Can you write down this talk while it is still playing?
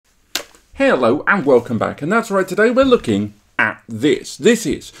Hello and welcome back, and that's right, today we're looking at this. This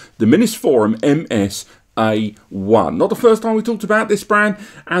is the Minisforum MS-A1. Not the first time we talked about this brand,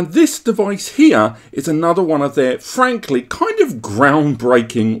 and this device here is another one of their, frankly, kind of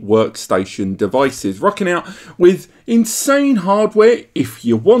groundbreaking workstation devices, rocking out with insane hardware, if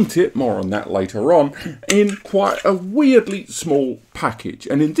you want it, more on that later on, in quite a weirdly small package.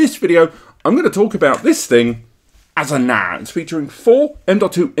 And in this video, I'm going to talk about this thing as a NAS, featuring 4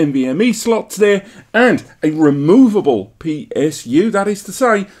 M.2 NVMe slots there and a removable PSU. That is to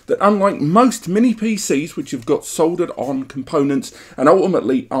say that unlike most mini PCs which have got soldered on components and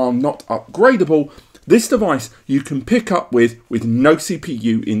ultimately are not upgradable, this device you can pick up with no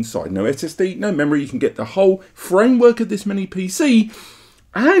CPU inside, no SSD, no memory. You can get the whole framework of this mini PC,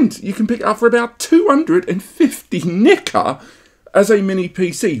 and you can pick it up for about 250 nicker as a mini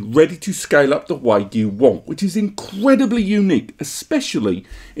PC, ready to scale up the way you want, which is incredibly unique, especially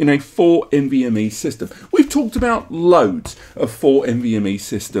in a 4 NVMe system. We've talked about loads of 4 NVMe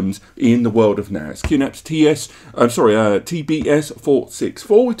systems in the world of NAS. QNAP's TBS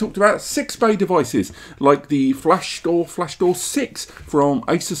 464. We talked about 6-bay devices like the FlashStore 6 from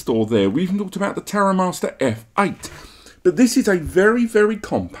Acer Store there. We even talked about the TerraMaster F8. But this is a very, very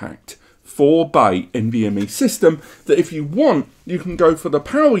compact 4-bay NVMe system that, if you want, you can go for the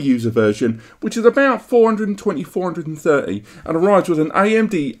power user version, which is about 420, 430, and arrives with an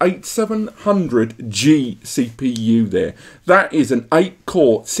AMD 8700G CPU there. That is an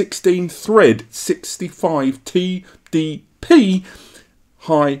 8-core, 16-thread, 65 TDP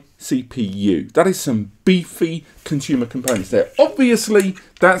high CPU. That is some beefy consumer components there. Obviously,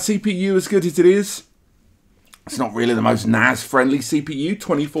 that CPU, as good as it is, it's not really the most NAS-friendly CPU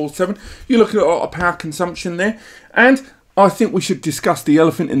 24/7. You're looking at a lot of power consumption there. And I think we should discuss the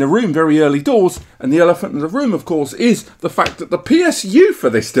elephant in the room very early doors. And the elephant in the room, of course, is the fact that the PSU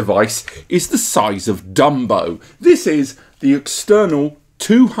for this device is the size of Dumbo. This is the external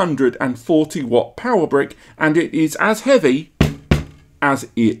 240-watt power brick, and it is as heavy as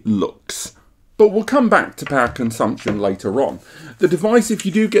it looks. But we'll come back to power consumption later on. The device, if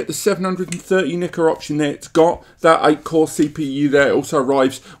you do get the 730 nicker option there, it's got that 8-core CPU there. It also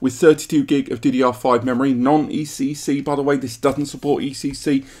arrives with 32 gig of DDR5 memory, non-ECC, by the way. This doesn't support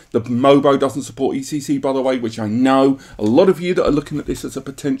ECC. The Mobo doesn't support ECC, by the way, which I know a lot of you that are looking at this as a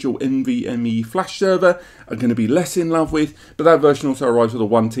potential NVMe flash server are going to be less in love with. But that version also arrives with a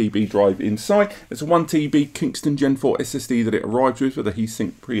 1 TB drive inside. It's a 1 TB Kingston Gen 4 SSD that it arrives with a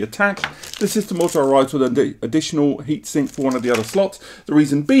heatsink pre-attached. The system also arrives with an additional heatsink for one of the other slots. The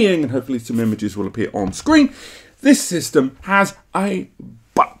reason being, and hopefully some images will appear on screen, this system has a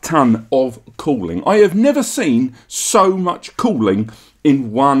butt-ton of cooling. I have never seen so much cooling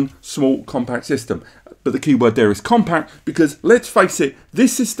in one small compact system. But the key word there is compact, because let's face it,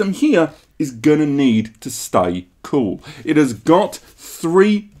 this system here is going to need to stay cool. It has got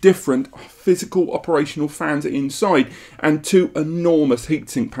 3 different physical operational fans inside and 2 enormous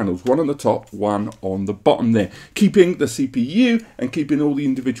heatsink panels, one on the top, one on the bottom there, keeping the CPU and keeping all the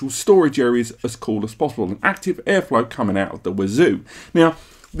individual storage areas as cool as possible, and active airflow coming out of the wazoo. Now,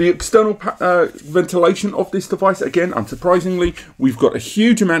 the external ventilation of this device, again, unsurprisingly, we've got a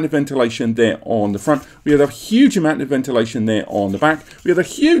huge amount of ventilation there on the front. We have a huge amount of ventilation there on the back. We have a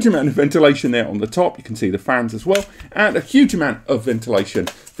huge amount of ventilation there on the top. You can see the fans as well. And a huge amount of ventilation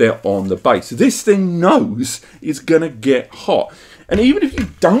there on the base. This thing knows it's going to get hot. And even if you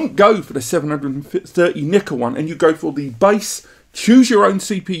don't go for the 730 nicker one and you go for the base, choose your own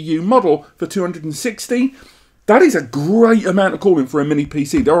CPU model for 260, that is a great amount of cooling for a mini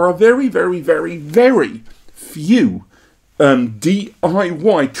PC. There are very, very, very, very few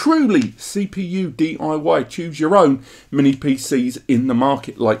DIY, truly CPU DIY, choose your own mini PCs in the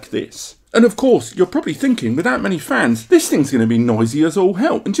market like this. And of course, you're probably thinking, without many fans, this thing's going to be noisy as all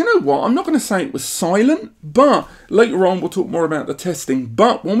hell. And do you know what? I'm not going to say it was silent, but later on we'll talk more about the testing.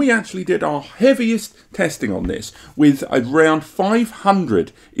 But when we actually did our heaviest testing on this, with around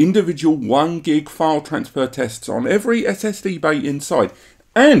 500 individual 1 gig file transfer tests on every SSD bay inside,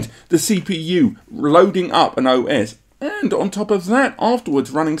 and the CPU loading up an OS, and on top of that,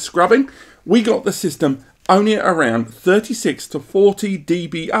 afterwards running scrubbing, we got the system only at around 36 to 40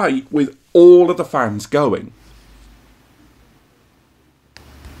 dBA with all of the fans going.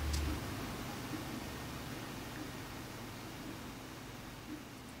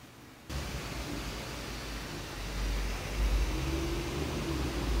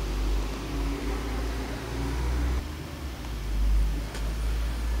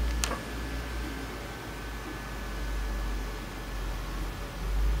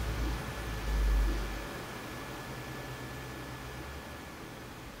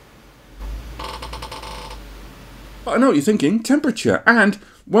 I know what you're thinking, temperature. And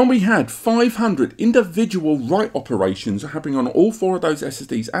when we had 500 individual write operations happening on all 4 of those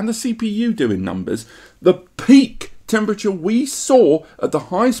SSDs and the CPU doing numbers, the peak temperature we saw at the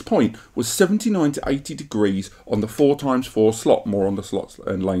highest point was 79 to 80 degrees on the 4x4 slot. More on the slots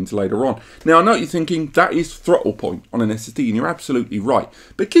and lanes later on. Now, I know you're thinking that is throttle point on an SSD, and you're absolutely right.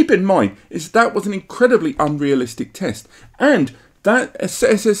 But keep in mind, that was an incredibly unrealistic test. And that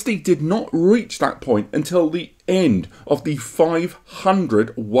SSD did not reach that point until the end of the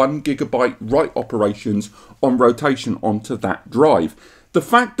 500 1GB write operations on rotation onto that drive. The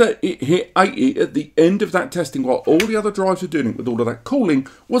fact that it hit 80 at the end of that testing while all the other drives were doing it with all of that cooling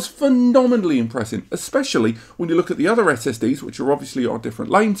was phenomenally impressive, especially when you look at the other SSDs, which are obviously on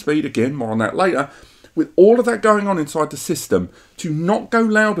different lane speed, again, more on that later. With all of that going on inside the system, to not go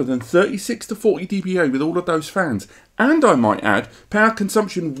louder than 36 to 40 dBA with all of those fans, and I might add, power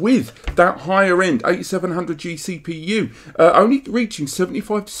consumption with that higher end 8700G CPU, only reaching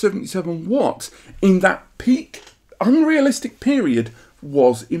 75 to 77 watts in that peak unrealistic period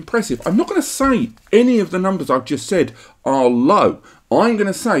was impressive. I'm not going to say any of the numbers I've just said are low. I'm going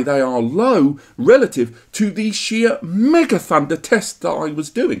to say they are low relative to the sheer mega thunder test that I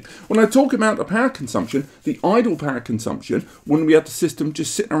was doing. When I talk about the power consumption, the idle power consumption, when we had the system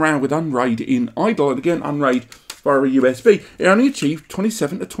just sitting around with Unraid in idle, and again Unraid via a USB, it only achieved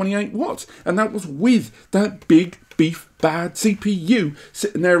 27 to 28 watts. And that was with that big beef bad CPU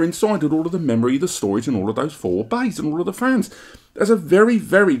sitting there inside with all of the memory, the storage, and all of those 4 bays and all of the fans. There's a very,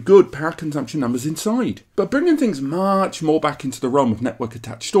 very good power consumption numbers inside. But bringing things much more back into the realm of network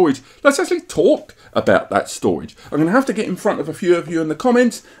attached storage, let's actually talk about that storage. I'm going to have to get in front of a few of you in the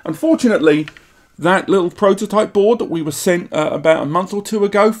comments. Unfortunately, that little prototype board that we were sent about a month or 2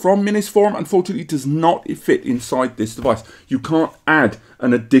 ago from Minisforum, unfortunately does not fit inside this device. You can't add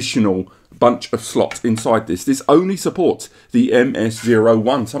an additional bunch of slots inside this. This only supports the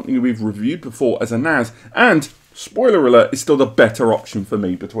MS-A1, something we've reviewed before as a NAS, and spoiler alert, is still the better option for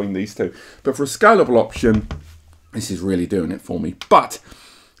me between these two. But for a scalable option, this is really doing it for me. But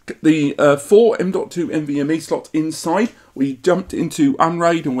the 4 M.2 NVMe slots inside, we jumped into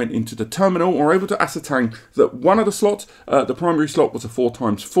Unraid and went into the terminal, and were able to ascertain that one of the slots, the primary slot, was a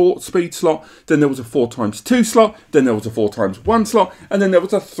 4x4 speed slot, then there was a 4x2 slot, then there was a 4x1 slot, and then there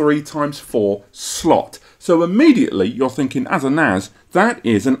was a 3x4 slot. So immediately you're thinking, as a NAS, that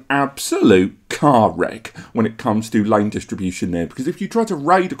is an absolute car wreck when it comes to lane distribution there. Because if you try to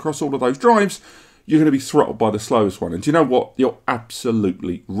raid across all of those drives, you're going to be throttled by the slowest one. And do you know what? You're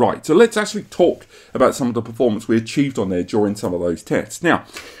absolutely right. So let's actually talk about some of the performance we achieved on there during some of those tests. Now,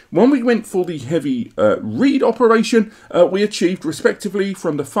 when we went for the heavy read operation, we achieved respectively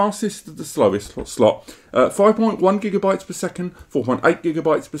from the fastest to the slowest slot 5.1 gigabytes per second, 4.8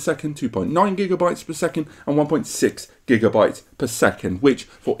 gigabytes per second, 2.9 gigabytes per second, and 1.6 gigabytes per second, which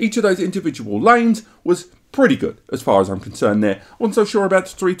for each of those individual lanes was pretty good as far as I'm concerned there. I wasn't so sure about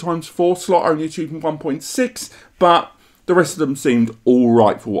the 3x4 slot only achieving 1.6, but the rest of them seemed all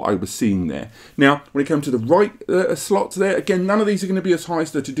right for what I was seeing there. Now, when it comes to the right slots there, again, none of these are going to be as high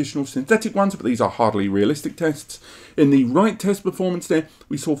as the traditional synthetic ones, but these are hardly realistic tests. In the write test performance there,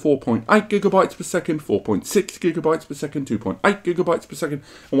 we saw 4.8 gigabytes per second, 4.6 gigabytes per second, 2.8 gigabytes per second,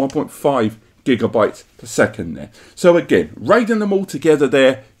 and 1.5 gigabytes per second there. So again, raiding them all together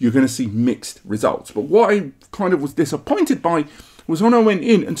there, you're going to see mixed results. But what I kind of was disappointed by was when I went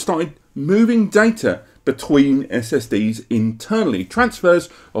in and started moving data between SSDs internally. Transfers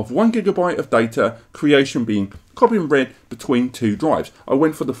of 1 gigabyte of data, creation being copy and read between 2 drives. I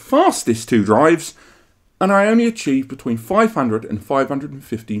went for the fastest 2 drives, and I only achieved between 500 and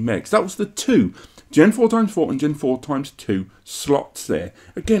 550 megs. That was the 2 Gen 4x4 and Gen 4x2 slots there.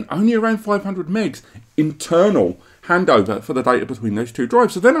 Again, only around 500 megs internal handover for the data between those 2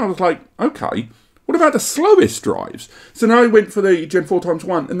 drives. So then I was like, okay, what about the slowest drives? So now I went for the Gen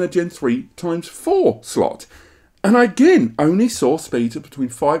 4x1 and the Gen 3x4 slot. And again, only saw speeds of between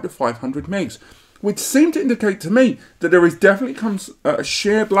 5 to 500 megs, which seemed to indicate to me that there is definitely comes a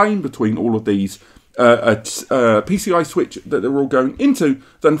shared lane between all of these PCIe switch that they're all going into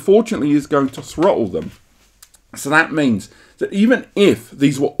that unfortunately is going to throttle them. So that means that even if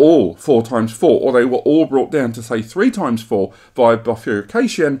these were all 4x4 or they were all brought down to say 3x4 via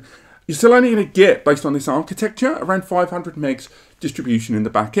bifurcation, you're still only going to get, based on this architecture, around 500 megs distribution in the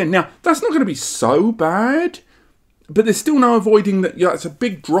back end. Now, that's not going to be so bad, but there's still no avoiding that. Yeah, it's a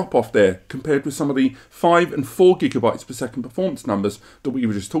big drop off there compared with some of the 5 and 4 gigabytes per second performance numbers that we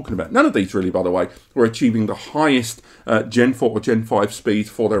were just talking about. None of these really, by the way, were achieving the highest Gen 4 or Gen 5 speeds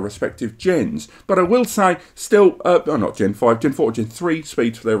for their respective gens. But I will say, still, not Gen 5, Gen 4 or Gen 3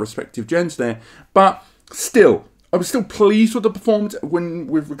 speeds for their respective gens there. But still, I was still pleased with the performance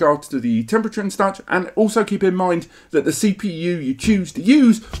with regards to the temperature and such, and also keep in mind that the CPU you choose to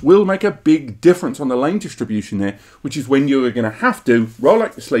use will make a big difference on the lane distribution there, which is when you're going to have to roll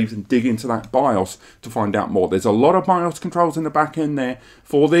up your sleeves and dig into that BIOS to find out more. There's a lot of BIOS controls in the back end there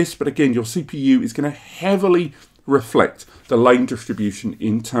for this, but again, your CPU is going to heavily reflect the lane distribution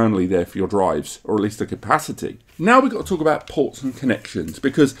internally there for your drives, or at least the capacity. Now we've got to talk about ports and connections,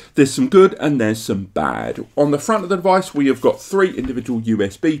 because there's some good and there's some bad. On the front of the device, we have got 3 individual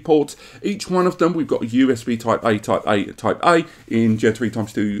USB ports. Each one of them, we've got a USB Type A, Type A, Type A in Gen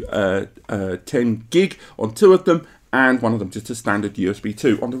 3x2 10 gig on 2 of them, and one of them just a standard USB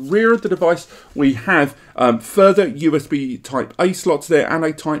 2. On the rear of the device, we have further USB Type A slots there and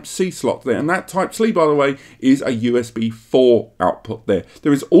a Type C slot there. And that Type C, by the way, is a USB 4 output there.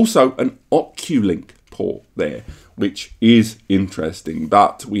 There is also an OCuLink port there, which is interesting,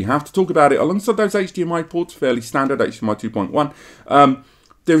 but we have to talk about it alongside those HDMI ports, fairly standard HDMI 2.1.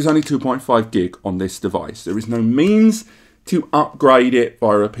 There is only 2.5 gig on this device. There is no means to upgrade it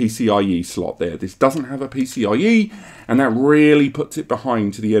via a PCIe slot there. This doesn't have a PCIe, and that really puts it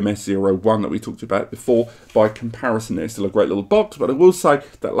behind to the MS-A1 that we talked about before. By comparison, it's still a great little box, but I will say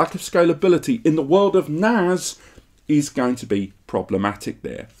that lack of scalability in the world of NAS is going to be problematic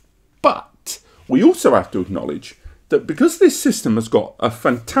there. But we also have to acknowledge that because this system has got a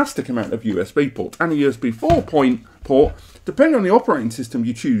fantastic amount of USB ports and a USB 4 port, depending on the operating system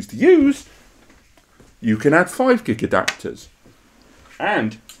you choose to use, you can add 5 gig adapters,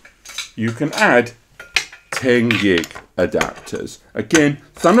 and you can add 10 gig adapters. Again,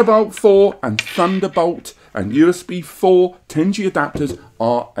 Thunderbolt 4 and Thunderbolt and USB 4 10G adapters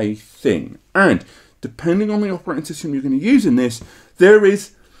are a thing. And depending on the operating system you're going to use in this, there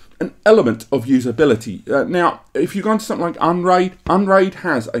is an element of usability. Now, if you go into something like Unraid, Unraid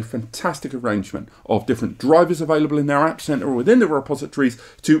has a fantastic arrangement of different drivers available in their app center or within the repositories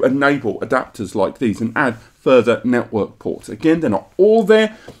to enable adapters like these and add further network ports. Again, they're not all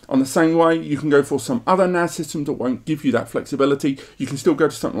there. On the same way, you can go for some other NAS systems that won't give you that flexibility. You can still go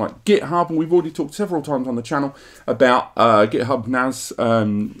to something like GitHub, and we've already talked several times on the channel about GitHub NAS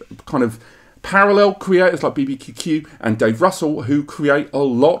kind of parallel creators like BBQQ and Dave Russell, who create a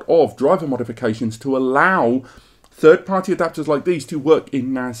lot of driver modifications to allow third-party adapters like these to work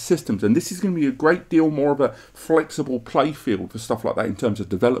in NAS systems. And this is going to be a great deal more of a flexible play field for stuff like that in terms of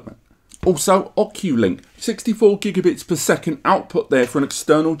development. Also, OCuLink, 64 gigabits per second output there for an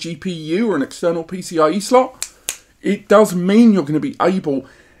external GPU or an external PCIe slot. It does mean you're going to be able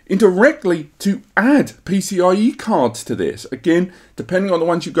indirectly to add PCIe cards to this. Again, depending on the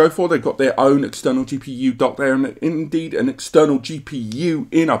ones you go for, they've got their own external GPU dock there, and indeed an external GPU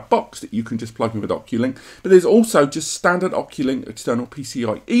in a box that you can just plug in with OCuLink. But there's also just standard OCuLink external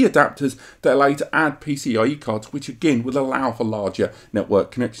PCIe adapters that allow you to add PCIe cards, which again will allow for larger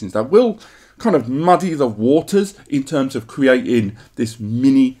network connections. That will kind of muddy the waters in terms of creating this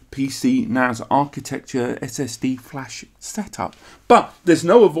mini PC NAS architecture SSD flash setup. But there's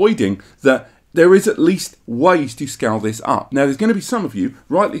no avoiding that there is at least ways to scale this up. Now, there's going to be some of you,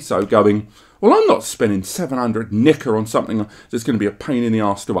 rightly so, going, well, I'm not spending 700 knicker on something that's going to be a pain in the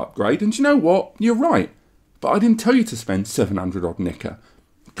arse to upgrade. And you know what? You're right. But I didn't tell you to spend 700 odd knicker.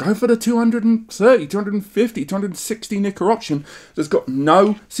 Go for the 230, 250, 260 knicker option that's got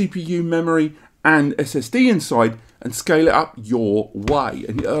no CPU memory and SSD inside, and scale it up your way.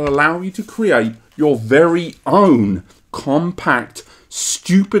 And it'll allow you to create your very own compact,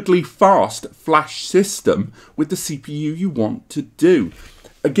 stupidly fast flash system with the CPU you want to do.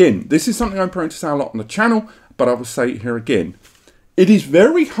 Again, this is something I'm prone to say a lot on the channel, but I will say it here again. It is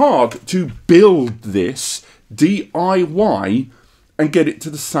very hard to build this DIY and get it to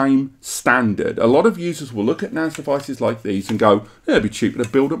the same standard. A lot of users will look at NAS devices like these and go, it'd be cheaper to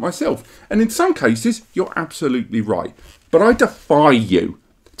build it myself. And in some cases, you're absolutely right. But I defy you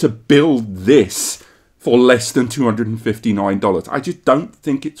to build this for less than $259. I just don't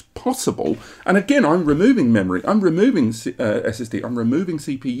think it's possible. And again, I'm removing memory, I'm removing SSD, I'm removing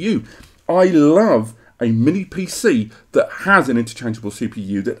CPU. I love a mini PC that has an interchangeable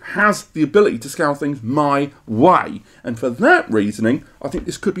CPU, that has the ability to scale things my way. And for that reasoning, I think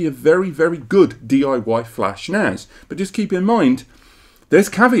this could be a very, very good DIY flash NAS. But just keep in mind, there's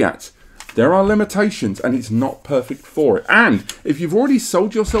caveats. There are limitations, and it's not perfect for it. And if you've already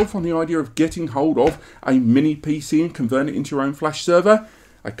sold yourself on the idea of getting hold of a mini PC and converting it into your own flash server,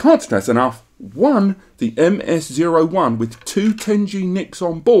 I can't stress enough, one, the MS-A1 with 2 10G NICs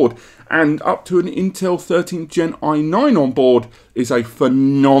on board and up to an Intel 13th Gen i9 on board is a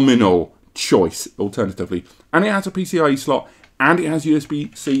phenomenal choice, alternatively. And it has a PCIe slot and it has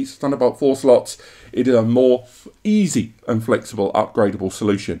USB-C Thunderbolt 4 slots. It is a more easy and flexible upgradable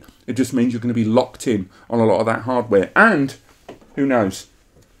solution. It just means you're going to be locked in on a lot of that hardware. And who knows,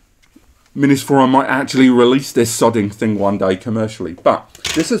 Minisforum might actually release this sodding thing one day commercially. But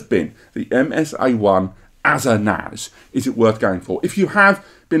this has been the MS-A1 as a NAS. Is it worth going for? If you have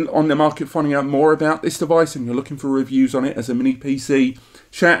been on the market finding out more about this device and you're looking for reviews on it as a mini PC,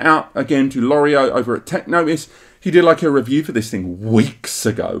 shout out again to Lorio over at Tech Notice. He did like a review for this thing weeks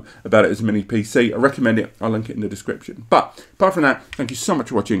ago about it as a mini PC. I recommend it. I'll link it in the description. But apart from that, thank you so much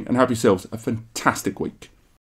for watching and have yourselves a fantastic week.